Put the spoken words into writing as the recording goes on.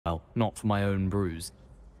Well, not for my own brews.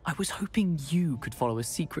 I was hoping you could follow a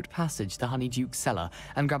secret passage to Honeyduke's cellar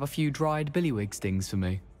and grab a few dried billywig stings for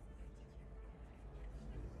me.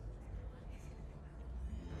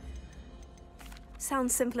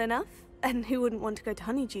 Sounds simple enough. And who wouldn't want to go to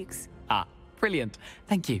Honeyduke's? Ah, brilliant.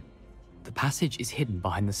 Thank you. The passage is hidden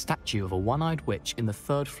behind the statue of a one-eyed witch in the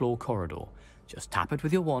third-floor corridor. Just tap it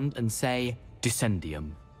with your wand and say,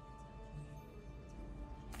 Descendium.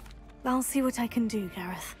 I'll see what I can do,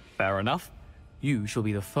 Gareth. Fair enough. You shall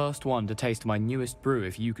be the first one to taste my newest brew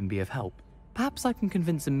if you can be of help. Perhaps I can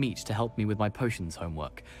convince a meat to help me with my potions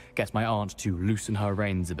homework. Get my aunt to loosen her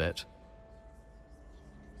reins a bit.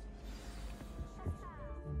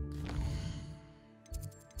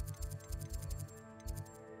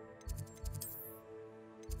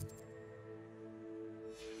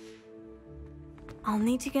 I'll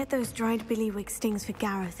need to get those dried billywig stings for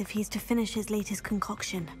Gareth if he's to finish his latest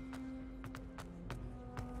concoction.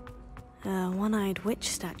 A one-eyed witch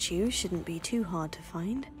statue shouldn't be too hard to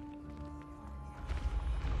find.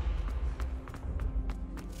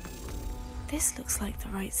 This looks like the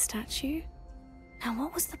right statue. Now,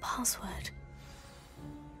 what was the password?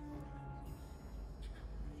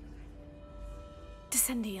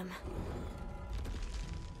 Descendium.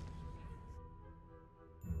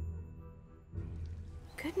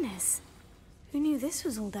 Goodness. Who knew this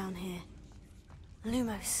was all down here?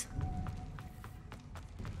 Lumos.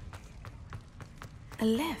 A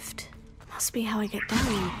lift. Must be how I get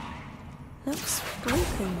down. Looks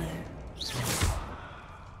broken though.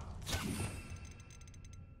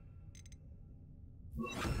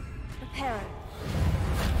 Reparo.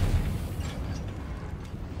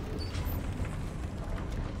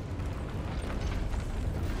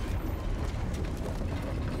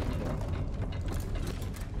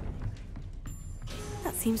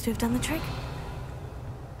 That seems to have done the trick.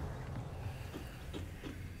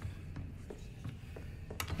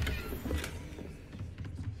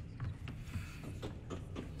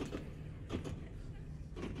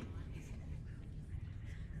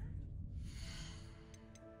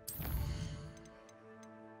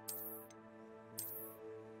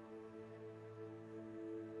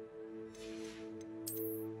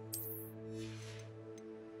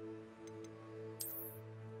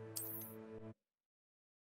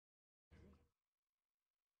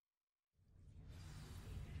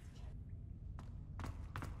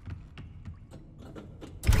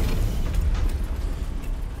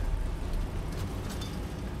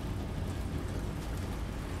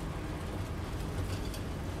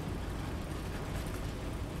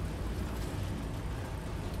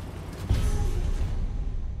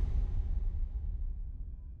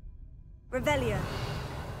 Revelio.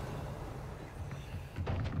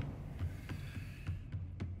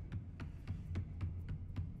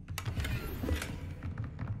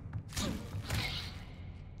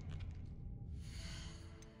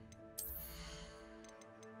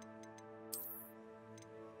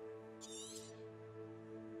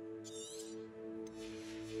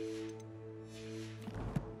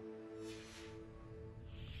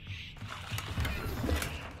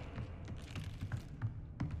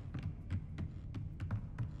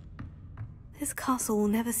 This castle will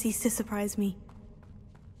never cease to surprise me.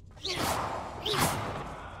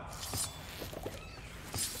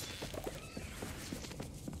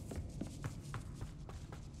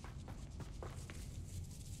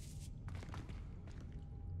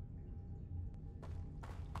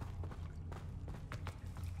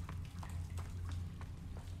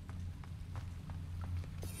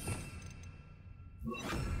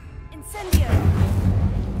 Incendio!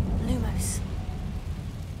 Lumos.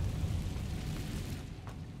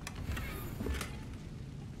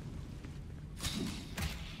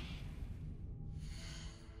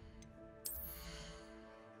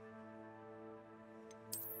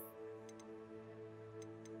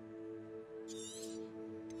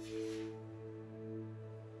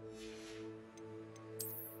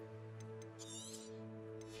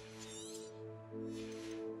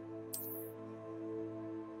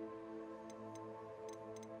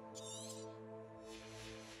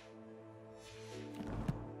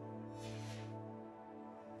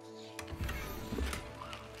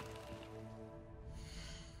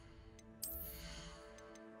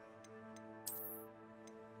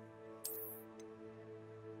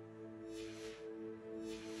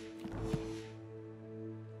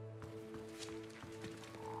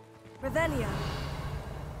 Revelio.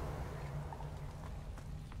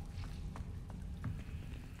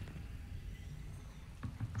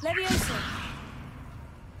 Levioso.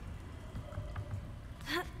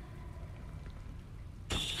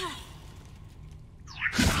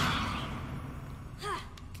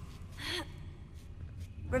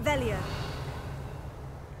 Revelio.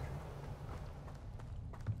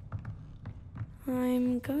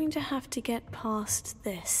 I'm going to have to get past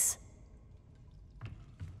this.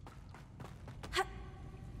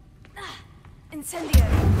 Incendio.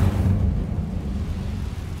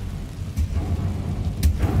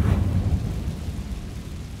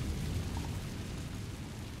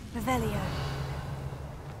 Revelio.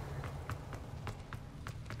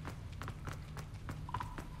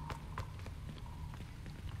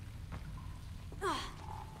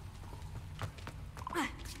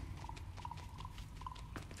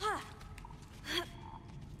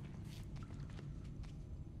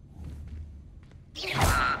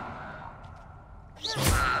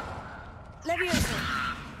 Levioso.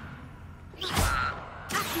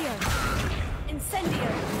 Accio.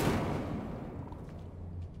 Incendio.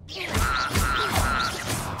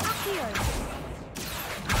 Accio.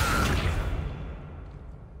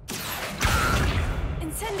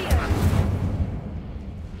 Incendio.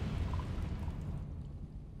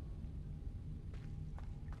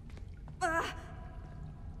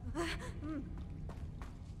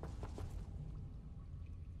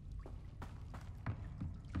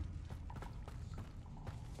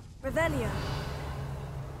 Revelio.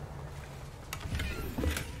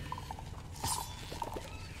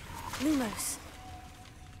 Lumos.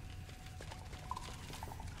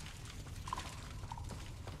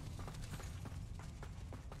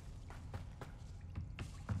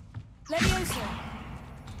 Levioso.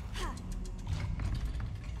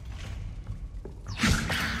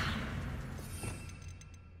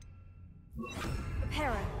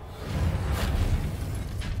 Reparo.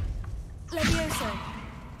 Levioso.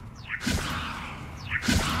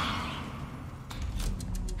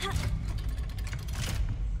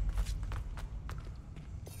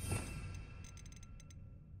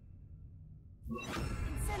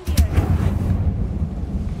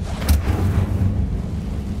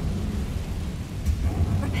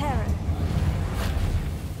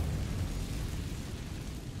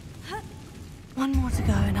 One more to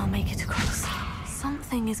go and I'll make it across.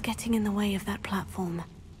 Something is getting in the way of that platform.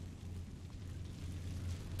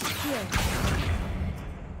 Here.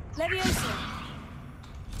 Levioso.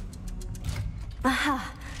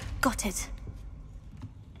 Aha! Got it.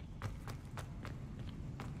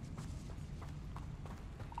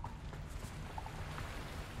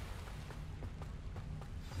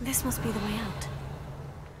 This must be the way out.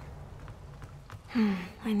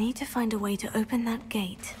 I need to find a way to open that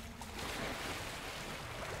gate.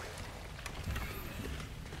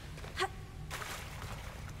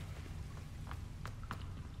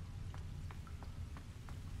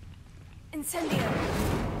 Incendio!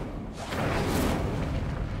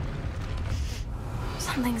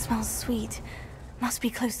 Something smells sweet. Must be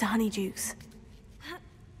close to Honeydukes.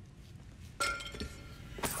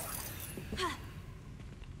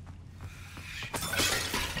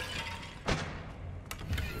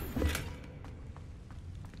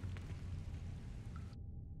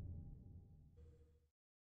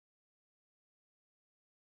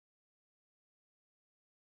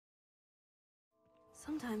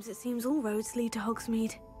 Sometimes it seems all roads lead to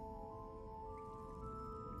Hogsmeade.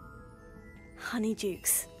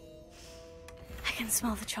 Honeydukes. I can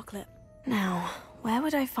smell the chocolate. Now, where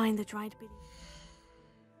would I find the dried billy?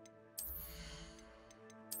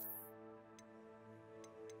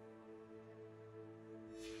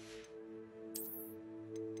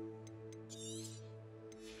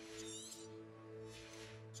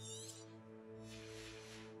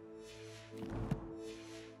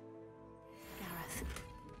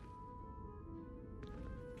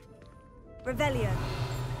 Revelio.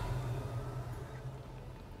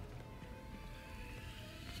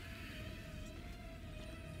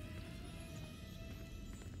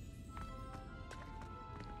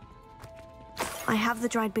 I have the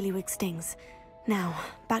dried billywig stings. Now,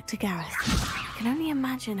 back to Gareth. I can only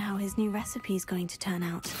imagine how his new recipe is going to turn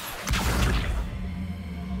out.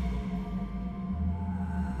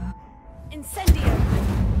 Incendio!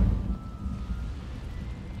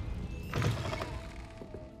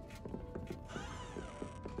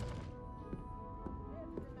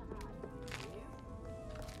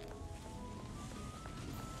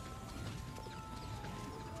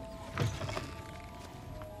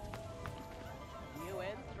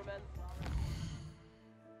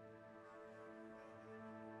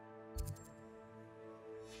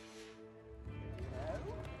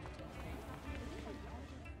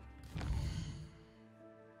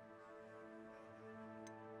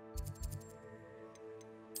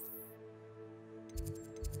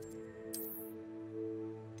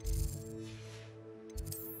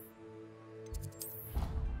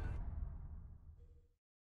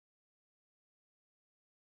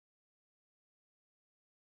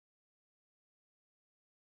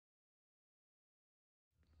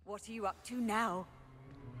 What are you up to now?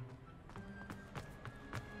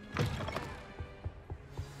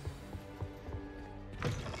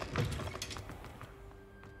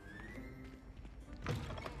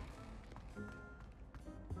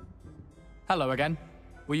 Hello again.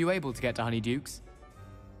 Were you able to get to Honeydukes?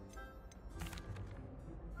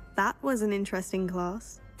 That was an interesting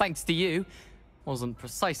class. Thanks to you. Wasn't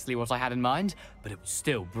precisely what I had in mind, but it was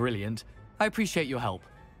still brilliant. I appreciate your help.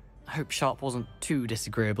 I hope Sharp wasn't too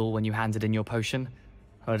disagreeable when you handed in your potion.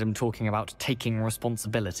 Heard him talking about taking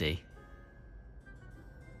responsibility.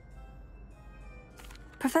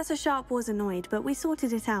 Professor Sharp was annoyed, but we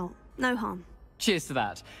sorted it out. No harm. Cheers to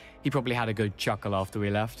that. He probably had a good chuckle after we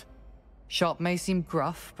left. Sharp may seem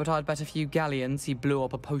gruff, but I'd bet a few galleons he blew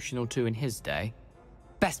up a potion or two in his day.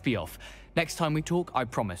 Best be off. Next time we talk, I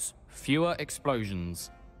promise, fewer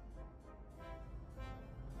explosions.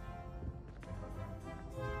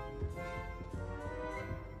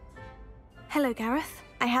 Hello, Gareth.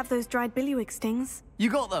 I have those dried billywig stings. You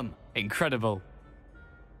got them! Incredible.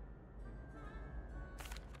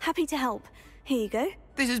 Happy to help. Here you go.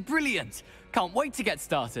 This is brilliant! Can't wait to get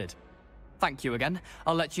started. Thank you again.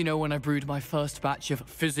 I'll let you know when I brewed my first batch of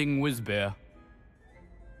fizzing whizbeer.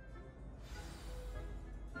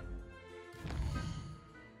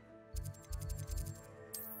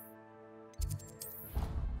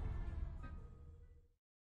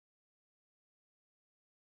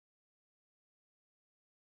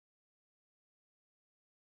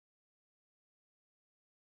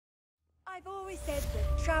 I've always said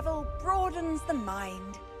that travel broadens the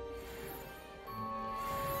mind.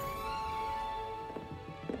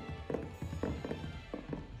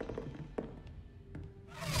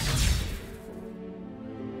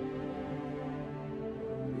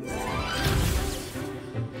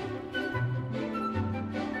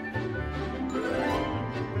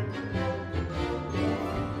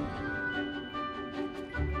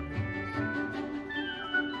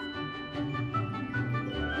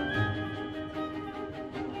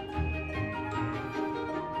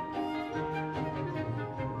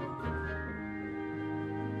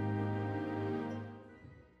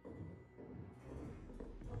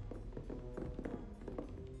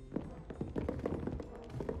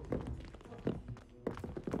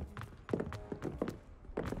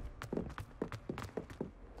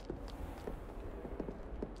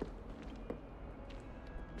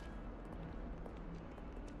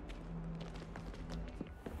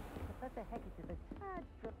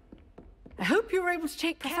 I hope you were able to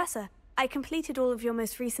take care. Professor, I completed all of your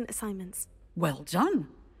most recent assignments. Well done.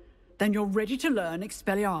 Then you're ready to learn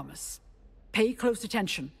Expelliarmus. Pay close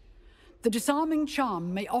attention. The disarming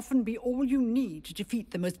charm may often be all you need to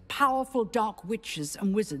defeat the most powerful dark witches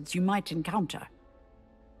and wizards you might encounter.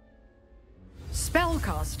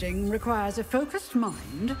 Spellcasting requires a focused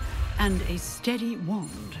mind and a steady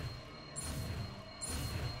wand.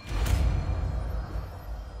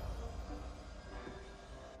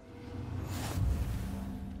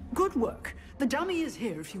 Good work. The dummy is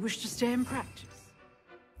here if you wish to stay and practice.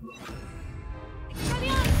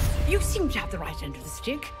 You seem to have the right end of the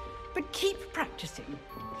stick, but keep practicing.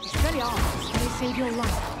 Expelliarmus may save your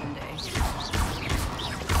life one day.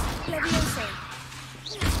 Leviosa.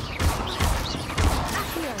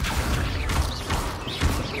 Accio.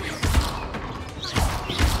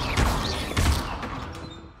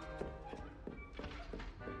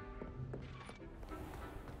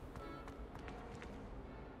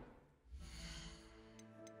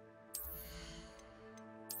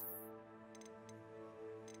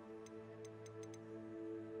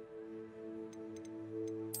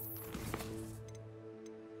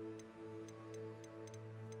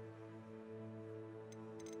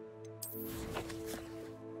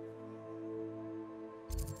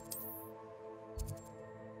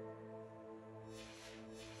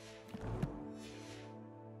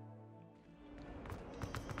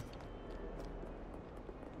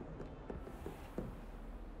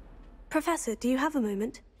 Professor, do you have a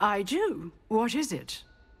moment? I do. What is it?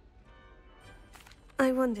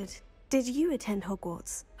 I wondered, did you attend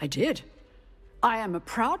Hogwarts? I did. I am a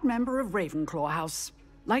proud member of Ravenclaw House,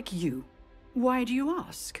 like you. Why do you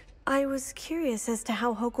ask? I was curious as to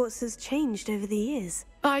how Hogwarts has changed over the years.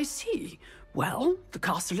 I see. Well, the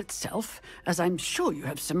castle itself, as I'm sure you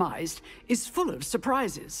have surmised, is full of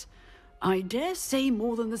surprises. I dare say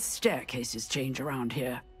more than the staircases change around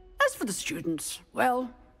here. As for the students,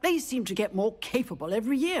 well, they seem to get more capable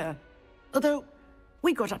every year. Although,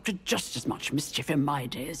 we got up to just as much mischief in my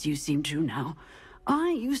day as you seem to now. I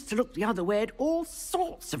used to look the other way at all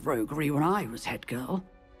sorts of roguery when I was head girl.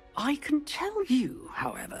 I can tell you,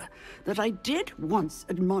 however, that I did once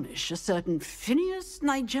admonish a certain Phineas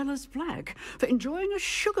Nigellus Black for enjoying a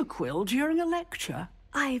sugar quill during a lecture.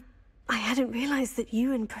 I hadn't realized that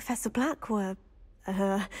you and Professor Black were,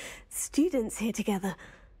 students here together.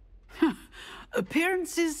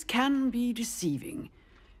 Appearances can be deceiving.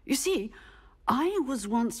 You see, I was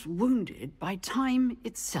once wounded by time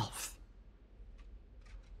itself.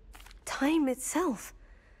 Time itself?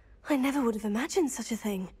 I never would have imagined such a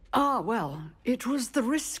thing. Ah, well, it was the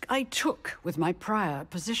risk I took with my prior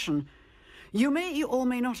position. You may or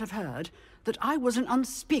may not have heard that I was an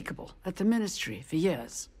unspeakable at the Ministry for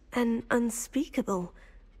years. An unspeakable?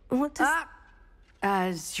 What does...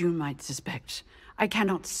 As you might suspect, I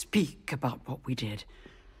cannot speak about what we did.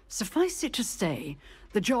 Suffice it to say,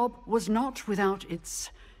 the job was not without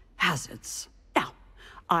its hazards. Now,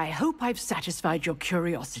 I hope I've satisfied your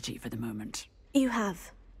curiosity for the moment. You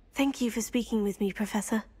have. Thank you for speaking with me,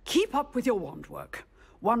 Professor. Keep up with your wand work.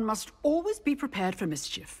 One must always be prepared for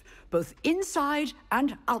mischief, both inside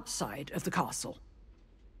and outside of the castle.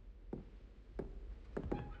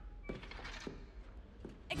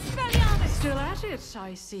 Expelliarmus! Still at it,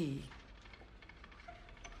 I see.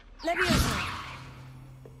 Leviosa!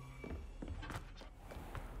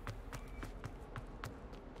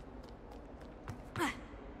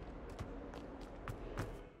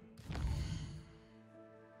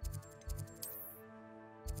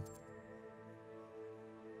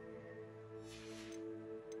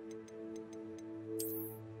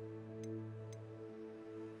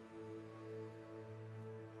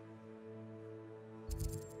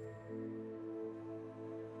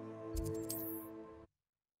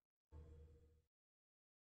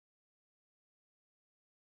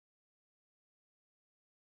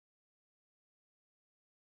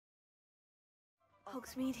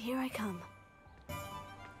 Hogsmeade, here I come.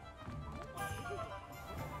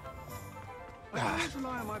 I can always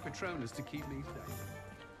rely on my Patronus to keep me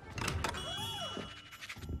safe.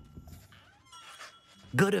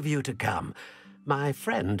 Good of you to come. My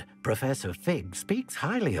friend, Professor Fig, speaks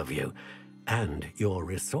highly of you, and your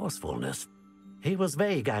resourcefulness. He was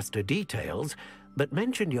vague as to details, but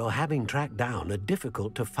mentioned your having tracked down a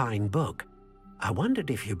difficult-to-find book. I wondered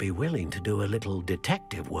if you'd be willing to do a little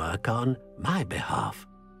detective work on my behalf.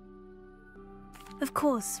 Of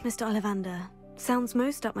course, Mr. Ollivander. Sounds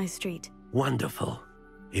most up my street. Wonderful.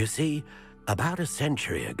 You see, about a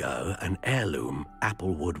century ago, an heirloom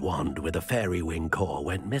applewood wand with a fairy wing core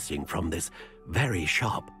went missing from this very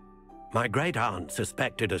shop. My great-aunt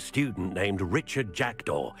suspected a student named Richard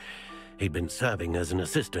Jackdaw. He'd been serving as an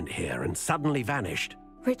assistant here and suddenly vanished.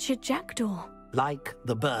 Richard Jackdaw? Like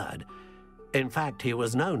the bird. In fact, he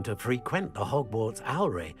was known to frequent the Hogwarts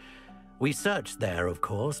Owlery. We searched there, of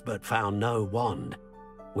course, but found no wand.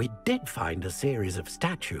 We did find a series of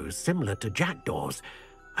statues similar to Jackdaw's.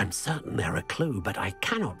 I'm certain they're a clue, but I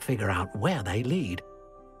cannot figure out where they lead.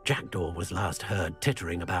 Jackdaw was last heard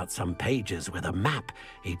tittering about some pages with a map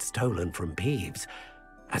he'd stolen from Peeves.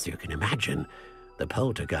 As you can imagine, the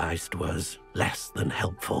poltergeist was less than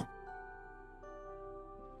helpful.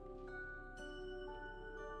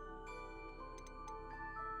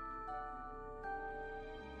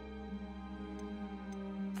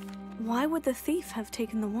 Why would the thief have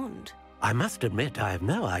taken the wand? I must admit I have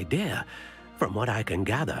no idea. From what I can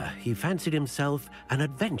gather, he fancied himself an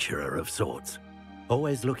adventurer of sorts.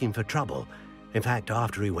 Always looking for trouble. In fact,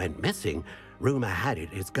 after he went missing, rumor had it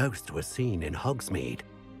his ghost was seen in Hogsmeade.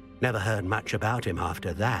 Never heard much about him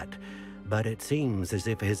after that, but it seems as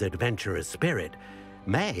if his adventurous spirit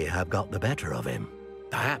may have got the better of him.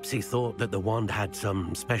 Perhaps he thought that the wand had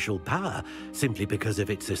some special power simply because of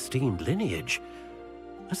its esteemed lineage.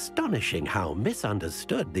 Astonishing how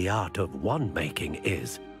misunderstood the art of wand-making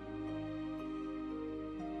is.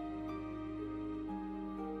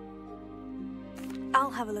 I'll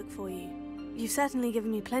have a look for you. You've certainly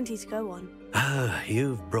given me plenty to go on. Ah,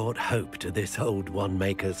 you've brought hope to this old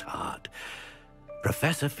wand-maker's heart.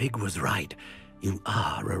 Professor Fig was right. You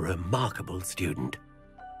are a remarkable student.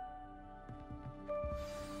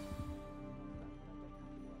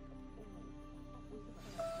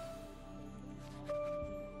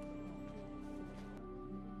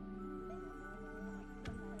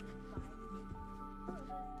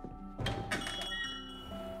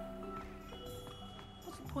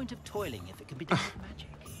 Point of toiling if it can be done with magic.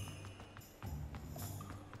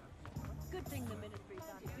 Good thing the ministry's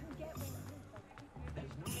done. If you can get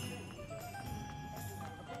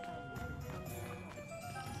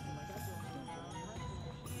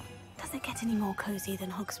Does it get any more cozy than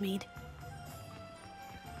Hogsmeade?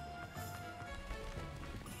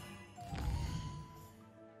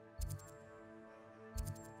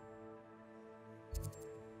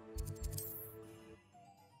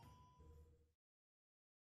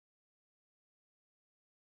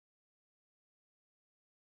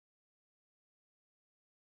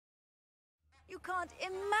 You can't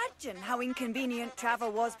imagine how inconvenient travel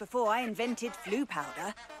was before I invented flu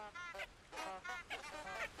powder.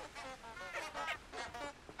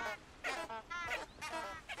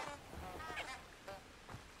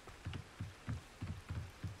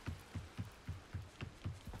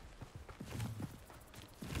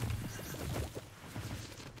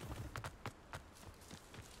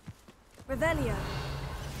 Revelio.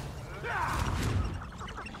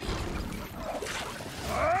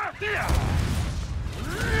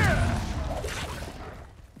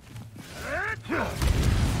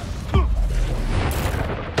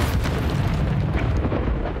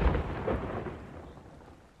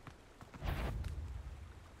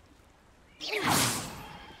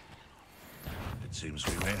 It seems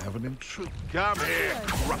we may have an intruder. Come here.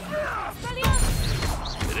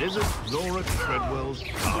 It isn't Laura Treadwell's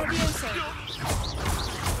car.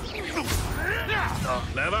 Not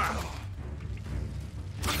clever.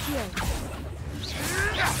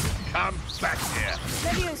 Come back here.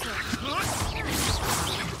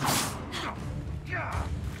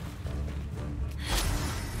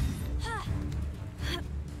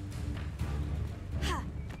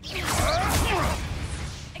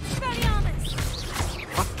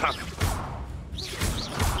 Attack.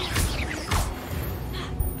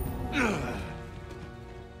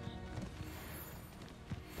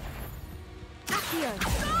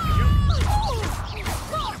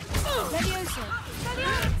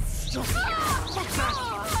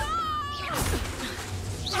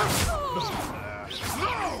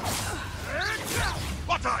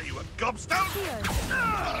 What are you, a gobstone?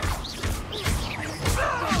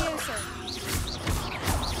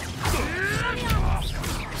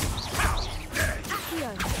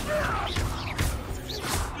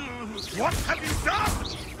 What have you done?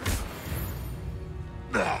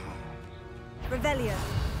 Revelio.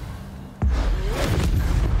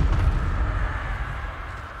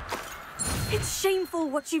 It's shameful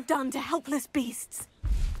what you've done to helpless beasts.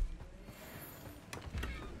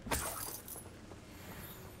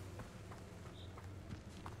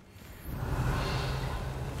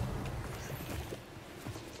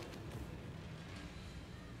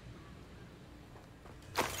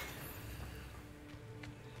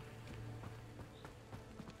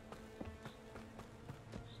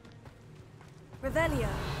 Revelio.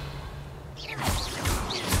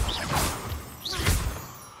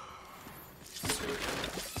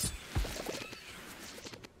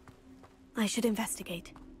 I should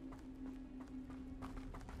investigate.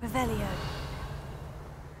 Revelio.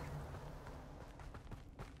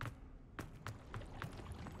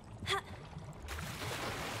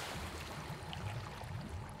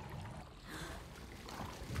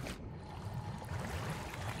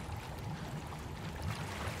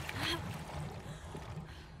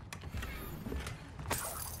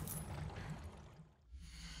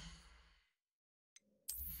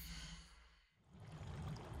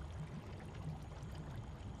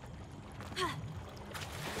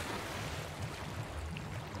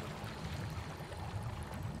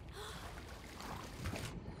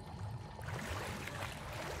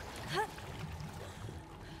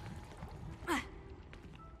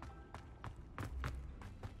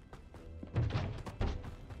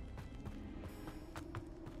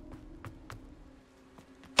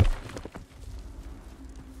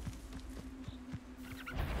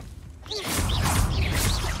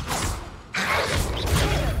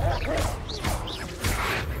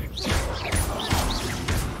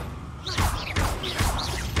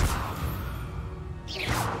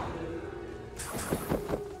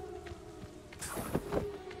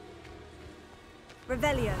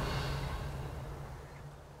 Revelio.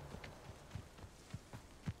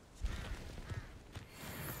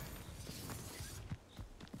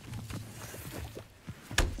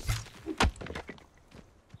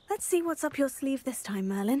 Let's see what's up your sleeve this time,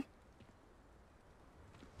 Merlin.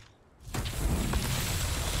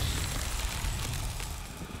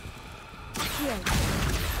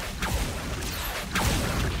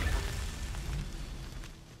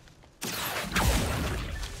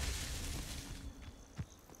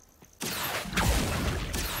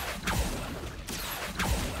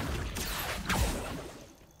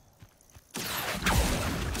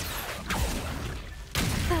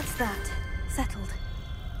 That's that. Settled.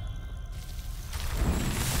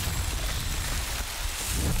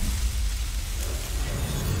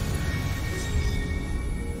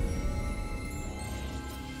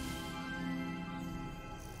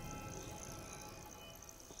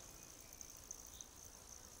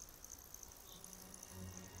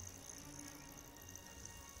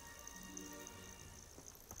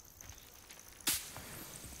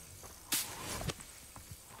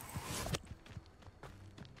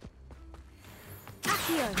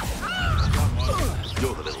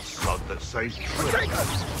 You're the little sod that saves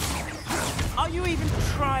Are you even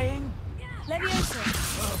trying? Leviosa!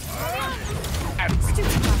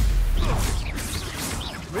 Stupid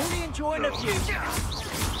Really enjoying the view.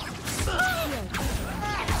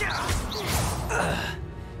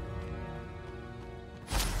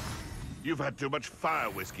 You've had too much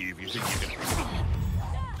fire whiskey if you think you can...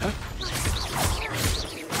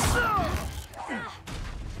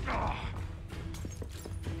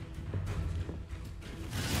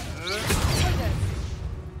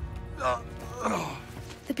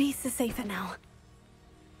 The beasts are safer now.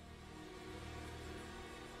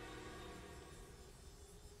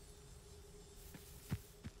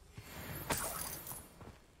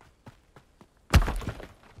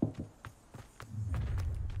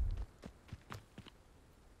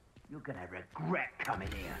 You're gonna regret coming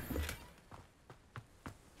here.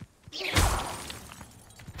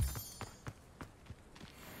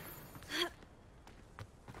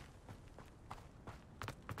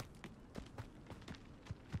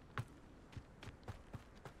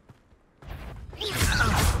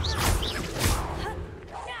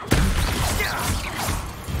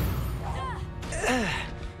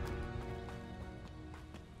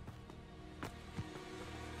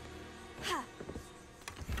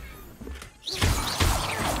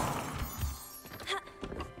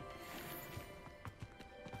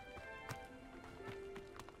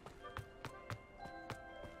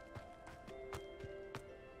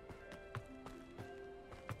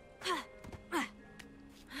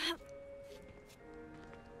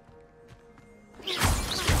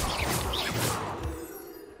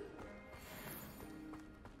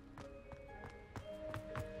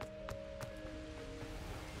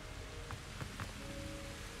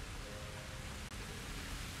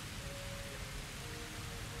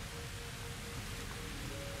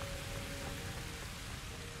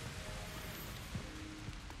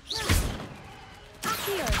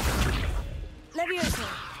 Leviosa!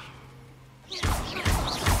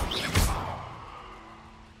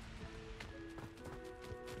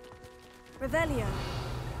 Revelio!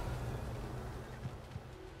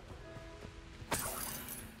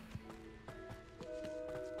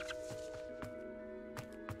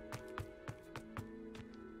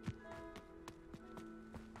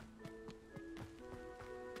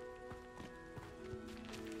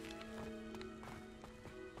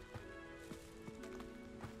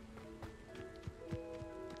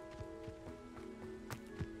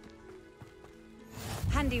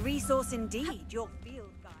 Handy resource indeed, your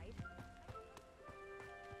field guide.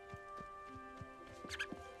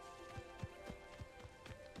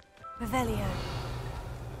 Revelio.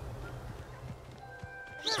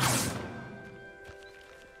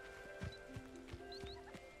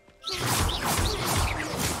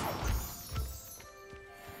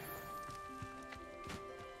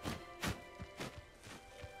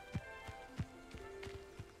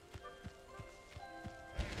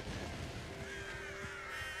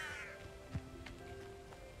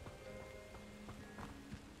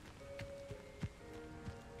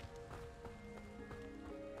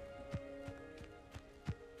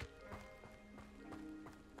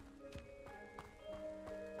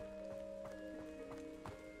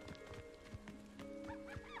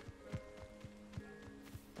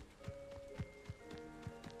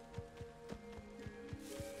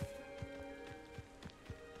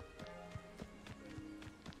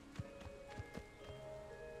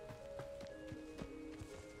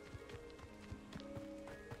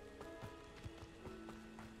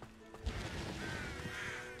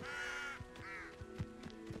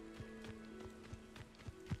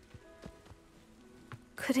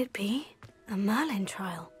 Could it be a Merlin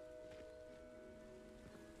trial?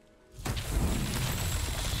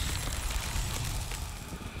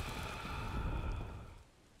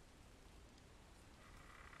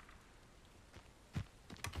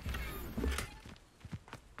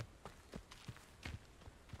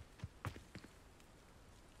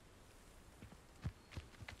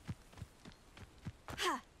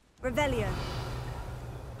 Revelio.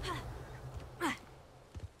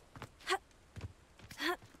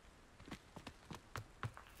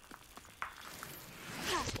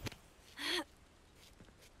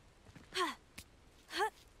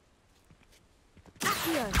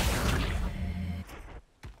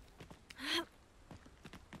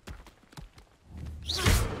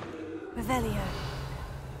 Revelio.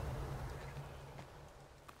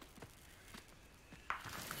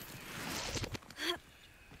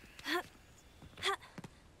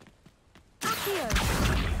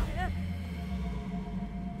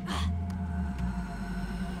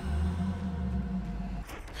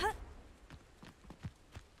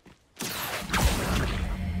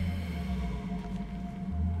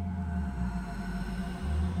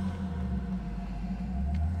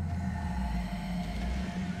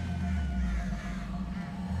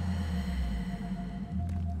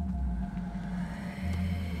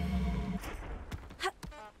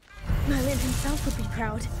 Merlin himself would be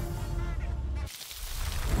proud.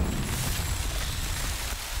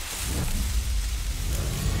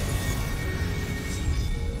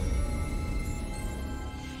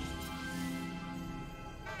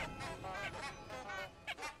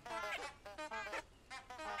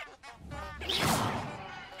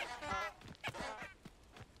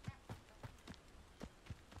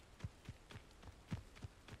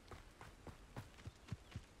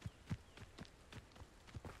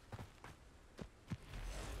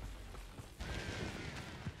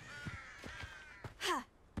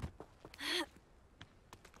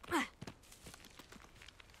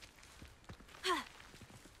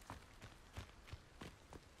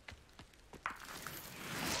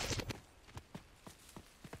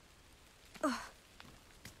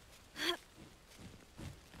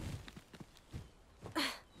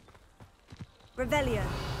 Revelio.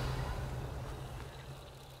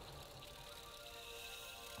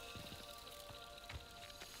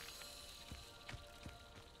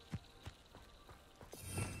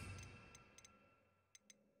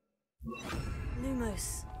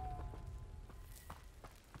 Lumos.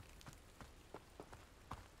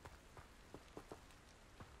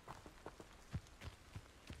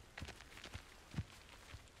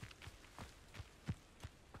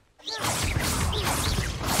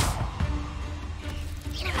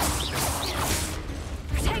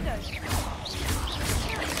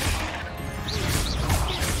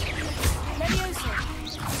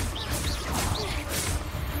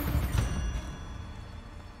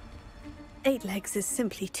 Eight legs is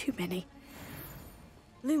simply too many.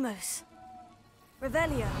 Lumos.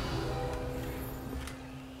 Revelio.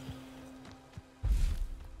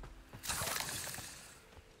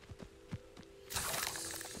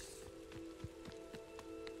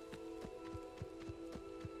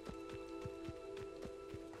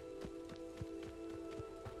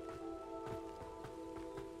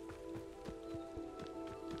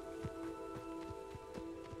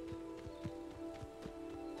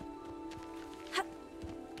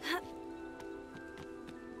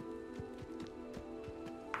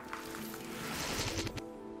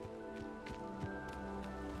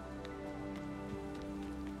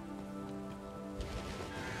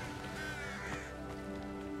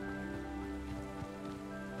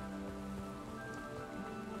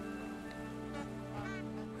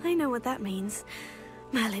 I know what that means.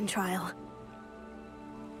 Merlin trial.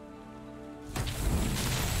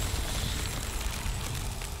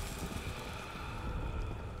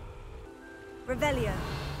 Revelio.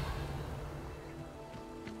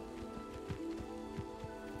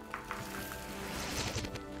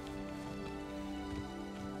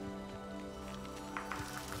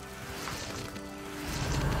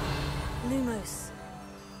 Lumos.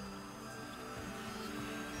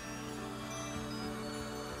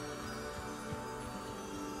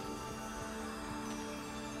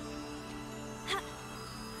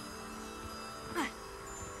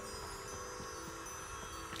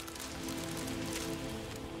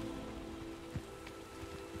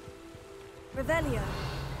 Revelio.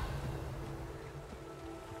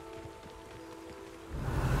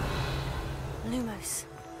 Lumos.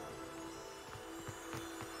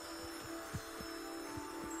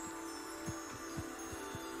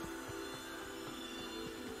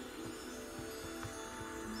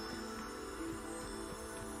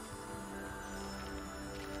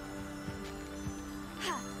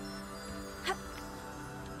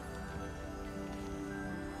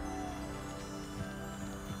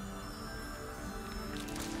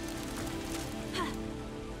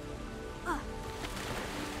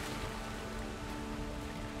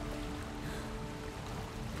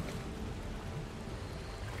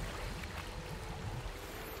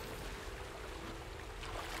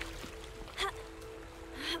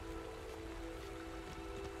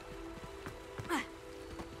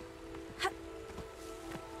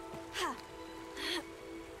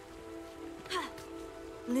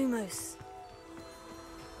 Lumos.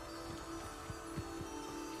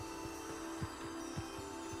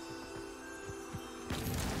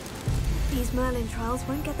 These Merlin trials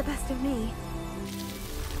won't get the best of me.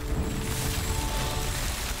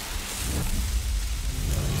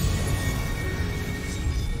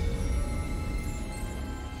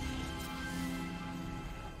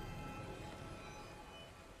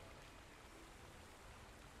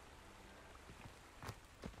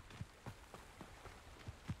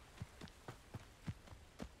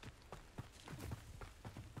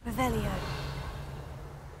 Revelio.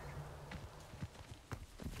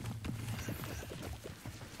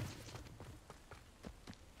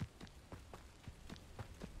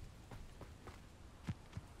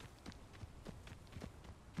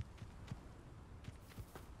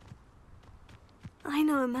 I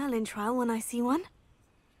know a Merlin trial when I see one.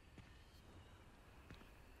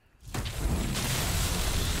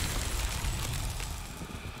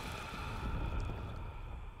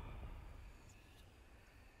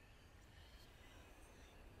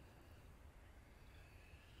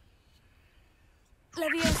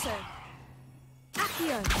 Levioso.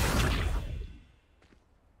 Accio.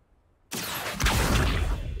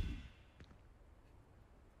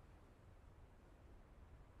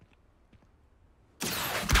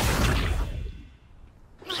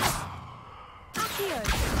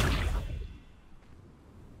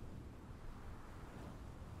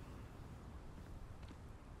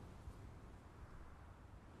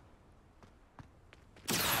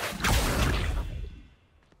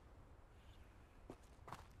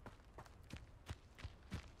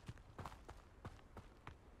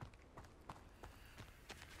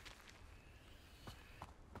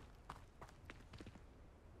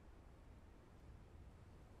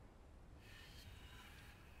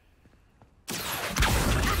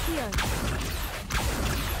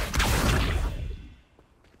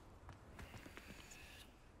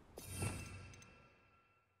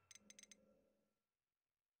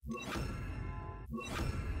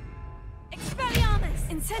 Expelliarmus!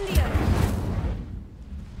 Incendio!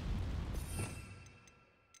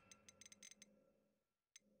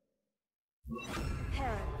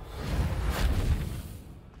 Hero.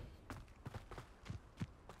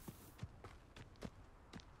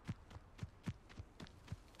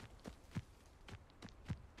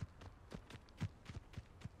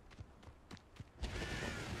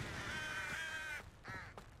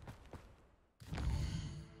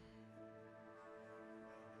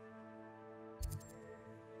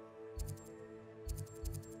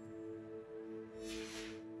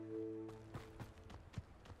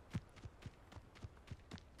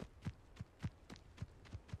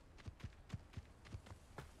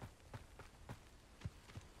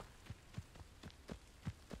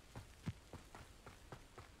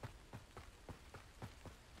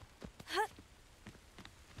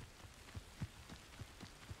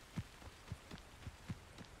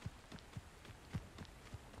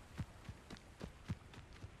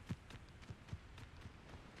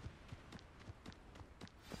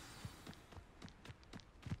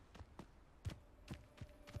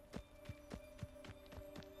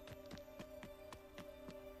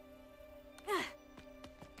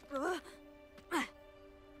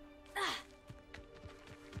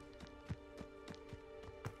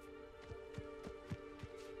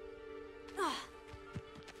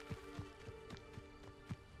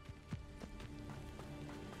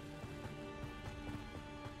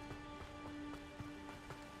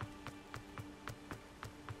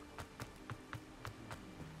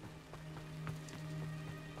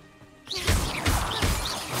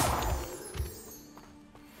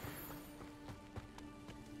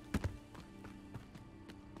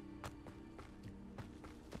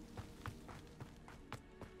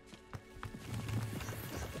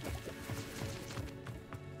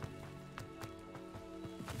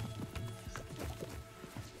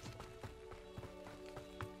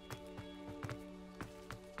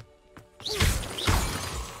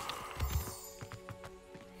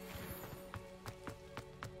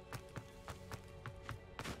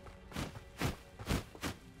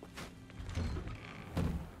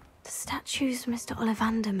 Statues Mr.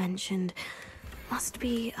 Ollivander mentioned must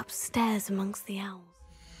be upstairs amongst the owls.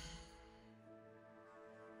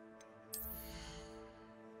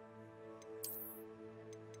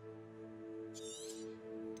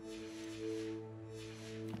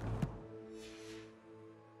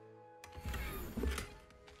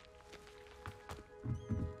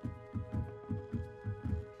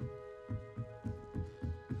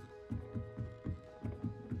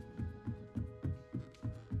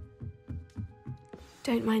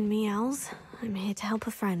 Don't mind me, owls. I'm here to help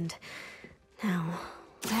a friend. Now,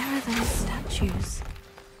 where are those statues?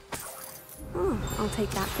 Oh, I'll take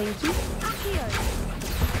that, thank you.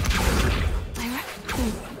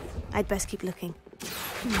 I'd best keep looking.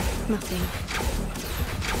 Nothing.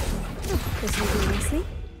 Oh, this will do nicely.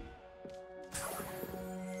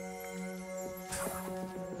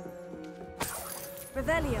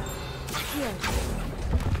 Revelio. Accio.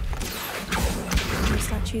 No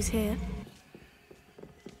statues here.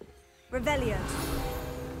 Revelio.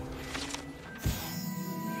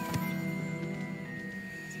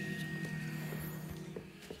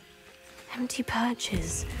 Empty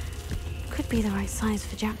perches. Could be the right size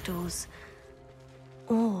for jackdaws.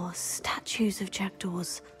 Or statues of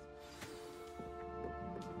jackdaws.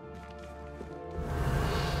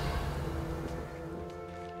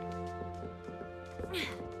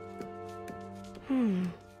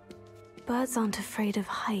 birds aren't afraid of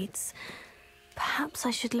heights. Perhaps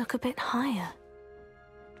I should look a bit higher.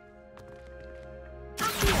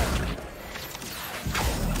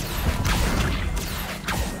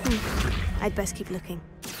 I'd best keep looking.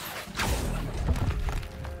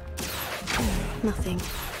 Nothing.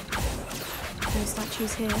 No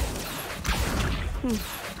statues here.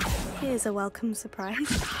 Here's a welcome surprise.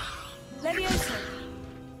 Leviosa!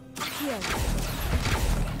 Accio!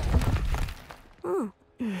 Oh,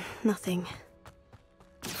 nothing.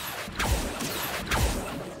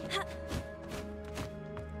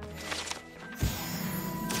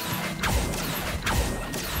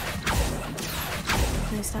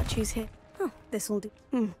 No statues here. Oh, this'll do.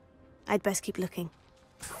 I'd best keep looking.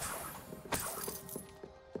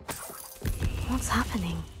 What's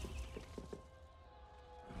happening?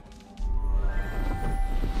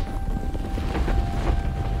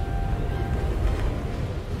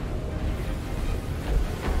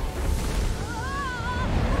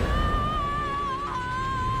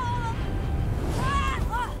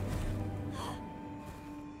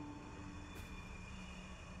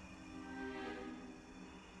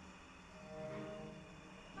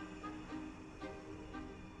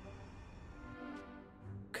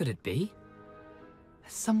 Could it be?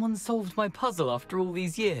 Has someone solved my puzzle after all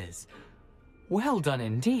these years? Well done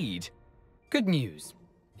indeed. Good news.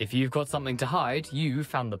 If you've got something to hide, you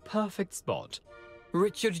found the perfect spot.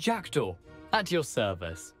 Richard Jackdaw, at your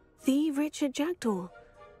service. The Richard Jackdaw.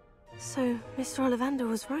 So, Mr. Ollivander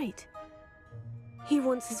was right. He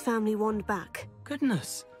wants his family wand back.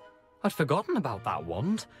 Goodness, I'd forgotten about that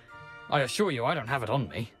wand. I assure you I don't have it on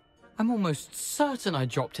me. I'm almost certain I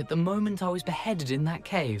dropped it the moment I was beheaded in that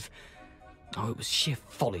cave. Oh, it was sheer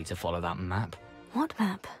folly to follow that map. What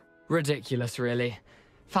map? Ridiculous, really.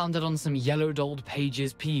 Found it on some yellowed old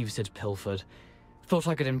pages Peeves had pilfered. Thought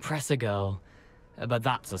I could impress a girl. But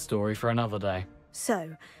that's a story for another day.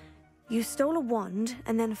 So, you stole a wand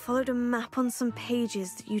and then followed a map on some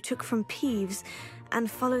pages that you took from Peeves and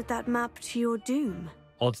followed that map to your doom.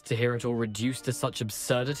 Odd to hear it all reduced to such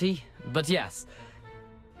absurdity, but yes.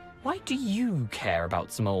 Why do you care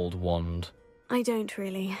about some old wand? I don't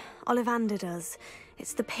really. Ollivander does.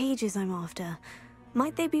 It's the pages I'm after.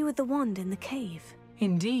 Might they be with the wand in the cave?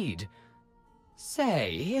 Indeed.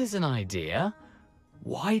 Say, here's an idea.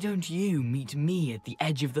 Why don't you meet me at the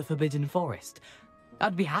edge of the Forbidden Forest?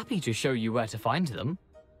 I'd be happy to show you where to find them.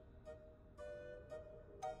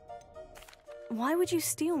 Why would you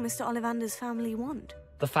steal Mr. Ollivander's family wand?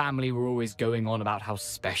 The family were always going on about how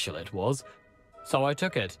special it was, so I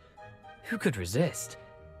took it. Who could resist?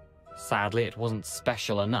 Sadly, it wasn't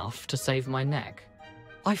special enough to save my neck.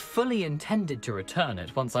 I fully intended to return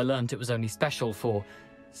it once I learned it was only special for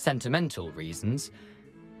sentimental reasons,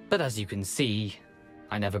 but as you can see,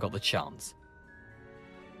 I never got the chance.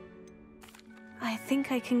 I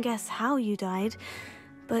think I can guess how you died,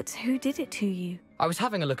 but who did it to you? I was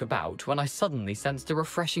having a look about when I suddenly sensed a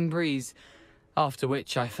refreshing breeze, after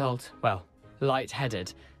which I felt, well,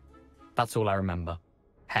 lightheaded. That's all I remember.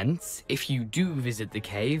 Hence, if you do visit the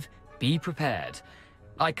cave, be prepared.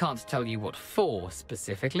 I can't tell you what for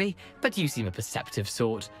specifically, but you seem a perceptive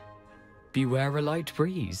sort. Beware a light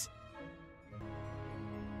breeze.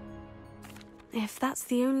 If that's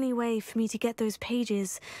the only way for me to get those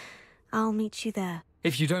pages, I'll meet you there.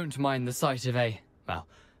 If you don't mind the sight of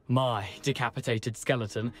my decapitated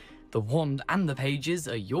skeleton, the wand and the pages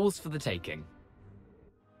are yours for the taking.